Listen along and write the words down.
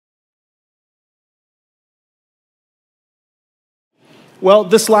Well,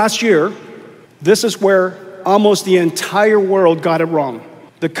 this last year, this is where almost the entire world got it wrong.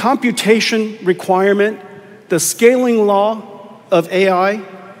 The computation requirement, the scaling law of AI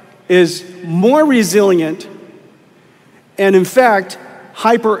is more resilient and, in fact,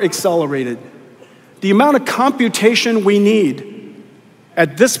 hyper-accelerated. The amount of computation we need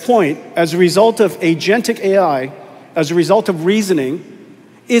at this point as a result of agentic AI, as a result of reasoning,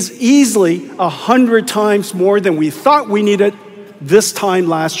 is easily 100 times more than we thought we needed this time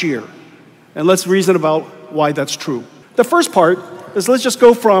last year. And let's reason about why that's true. The first part is let's just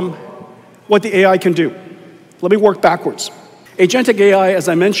go from what the AI can do. Let me work backwards. Agentic AI, as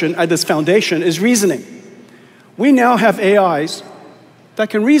I mentioned, at its foundation is reasoning. We now have AIs that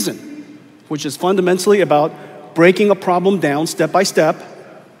can reason, which is fundamentally about breaking a problem down step by step.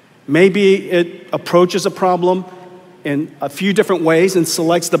 Maybe it approaches a problem in a few different ways and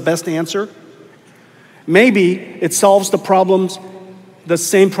selects the best answer. Maybe it solves the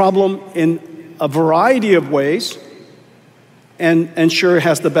same problem in a variety of ways and ensure it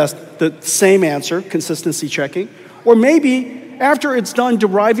has the same answer, consistency checking. Or maybe after it's done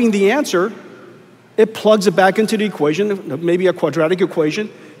deriving the answer, it plugs it back into the equation, maybe a quadratic equation,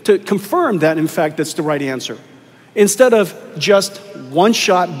 to confirm that, in fact, that's the right answer, instead of just one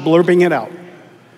shot blurbing it out.